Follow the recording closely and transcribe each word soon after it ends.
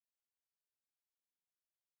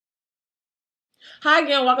Hi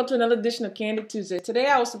again, welcome to another edition of Candy Tuesday. Today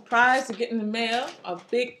I was surprised to get in the mail a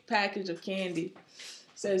big package of candy. It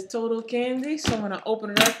says Total Candy, so I'm going to open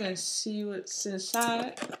it up and see what's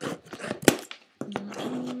inside.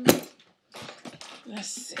 Let's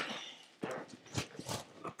see.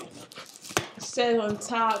 It says on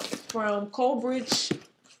top from Colby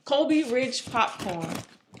Ridge Popcorn.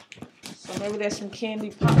 So maybe there's some candy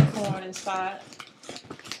popcorn inside.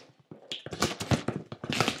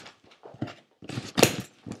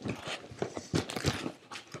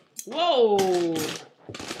 Whoa!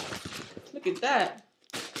 Look at that.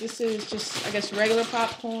 This is just, I guess, regular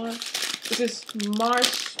popcorn. This is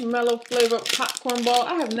marshmallow flavored popcorn ball.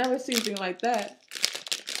 I have never seen anything like that.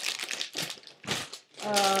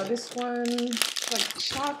 This one is like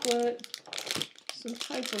chocolate. Some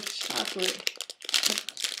type of chocolate.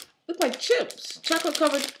 Look like chips. Chocolate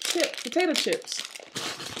covered potato chips.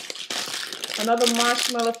 Another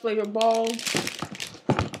marshmallow flavored ball.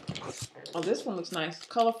 Oh, this one looks nice.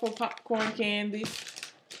 Colorful popcorn candy.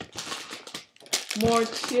 More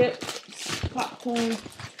chips, popcorn.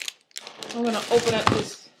 I'm going to open up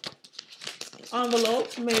this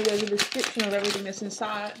envelope. Maybe there's a description of everything that's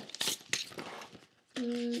inside.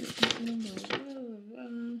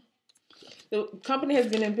 The company has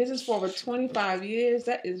been in business for over 25 years.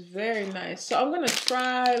 That is very nice. So I'm going to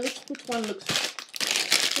try, which one looks,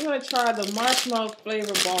 I'm going to try the marshmallow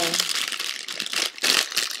flavor ball.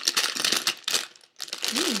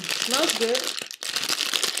 Smells good.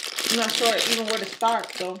 I'm not sure even where to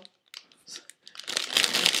start, though.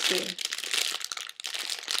 Let's see.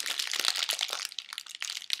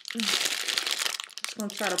 Just gonna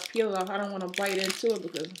try to peel it off. I don't want to bite into it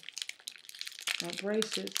because my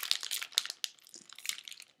braces.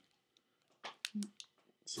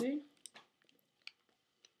 See?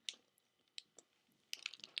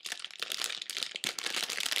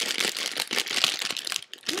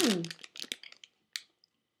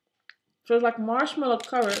 So it's like marshmallow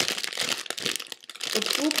covered with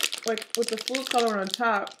food, like with the food color on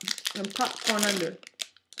top and popcorn under.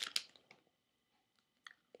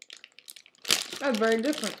 That's very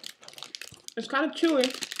different. It's kind of chewy,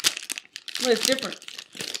 but it's different.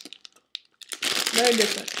 Very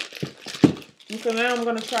different. And so now I'm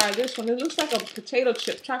gonna try this one. It looks like a potato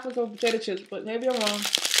chip, chocolate covered potato chips, but maybe I'm wrong.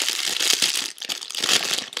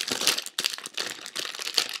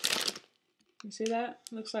 You see that?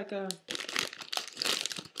 Looks like a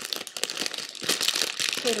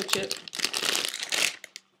potato chip.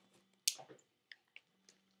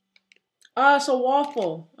 Ah, it's a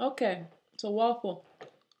waffle. Okay, it's a waffle.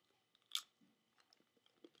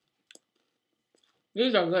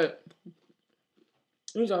 These are good.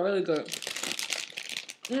 These are really good.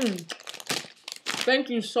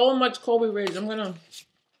 Thank you so much, Colby Ridge. I'm gonna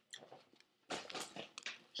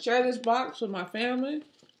share this box with my family.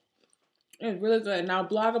 It's really good. And I'll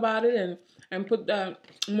blog about it and put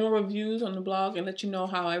more reviews on the blog and let you know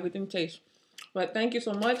how everything tastes. But thank you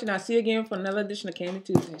so much, and I'll see you again for another edition of Candy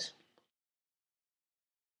Tuesdays.